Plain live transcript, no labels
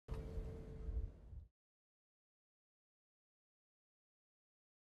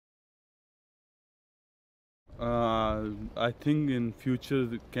I think in future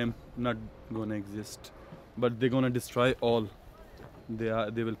the camp not gonna exist, but they're gonna destroy all.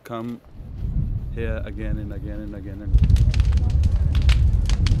 They will come here again and again and again.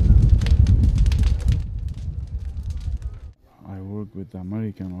 I work with the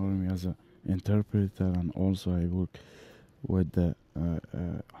American Army as an interpreter, and also I work with the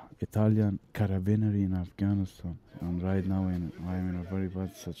Italian Carabinieri in Afghanistan. And right now I'm in a very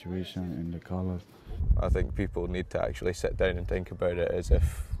bad situation in the Calais. I think people need to actually sit down and think about it as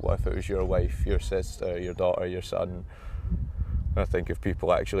if, what if it was your wife, your sister, your daughter, your son? I think if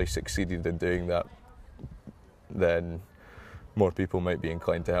people actually succeeded in doing that, then more people might be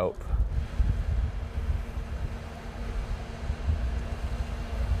inclined to help.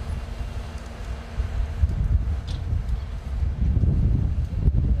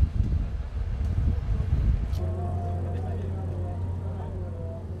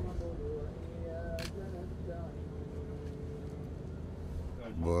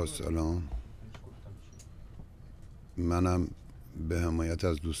 با سلام، منم به حمایت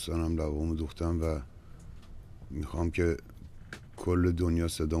از دوستانم لوامو دوختم و میخوام که کل دنیا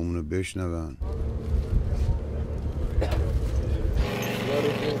صدامونو بشنون.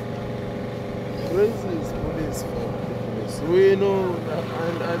 We know,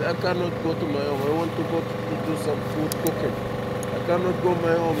 and I cannot go to my home. I want to go to do some food cooking. I cannot go to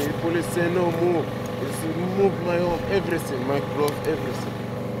my home. The police say no, move. It's move my home, everything, my clothes, everything.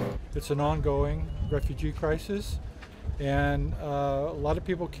 It's an ongoing refugee crisis, and a lot of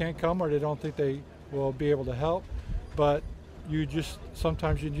people can't come or they don't think they will be able to help, but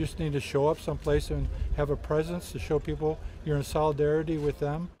sometimes you just need to show up someplace and have a presence to show people you're in solidarity with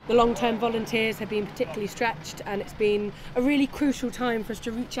them. The long-term volunteers have been particularly stretched, and it's been a really crucial time for us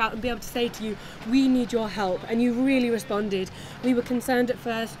to reach out and be able to say to you, we need your help, and you really responded. We were concerned at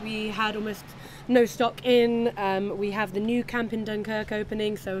first. We had almost no stock in. We have the new camp in Dunkirk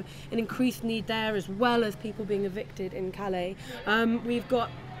opening, so an increased need there, as well as people being evicted in Calais. We've got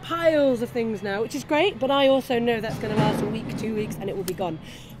piles of things now, which is great, but I also know that's going to last a week, 2 weeks, and it will be gone.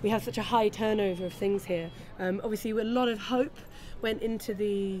 We have such a high turnover of things here. Obviously, a lot of hope went into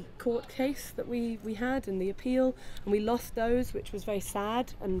the court case that we had and the appeal, and we lost those, which was very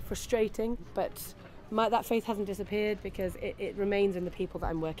sad and frustrating, but that faith hasn't disappeared, because it remains in the people that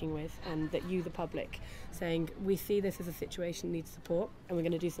I'm working with, and that you, the public, saying we see this as a situation that needs support and we're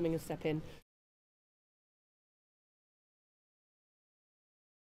going to do something and step in.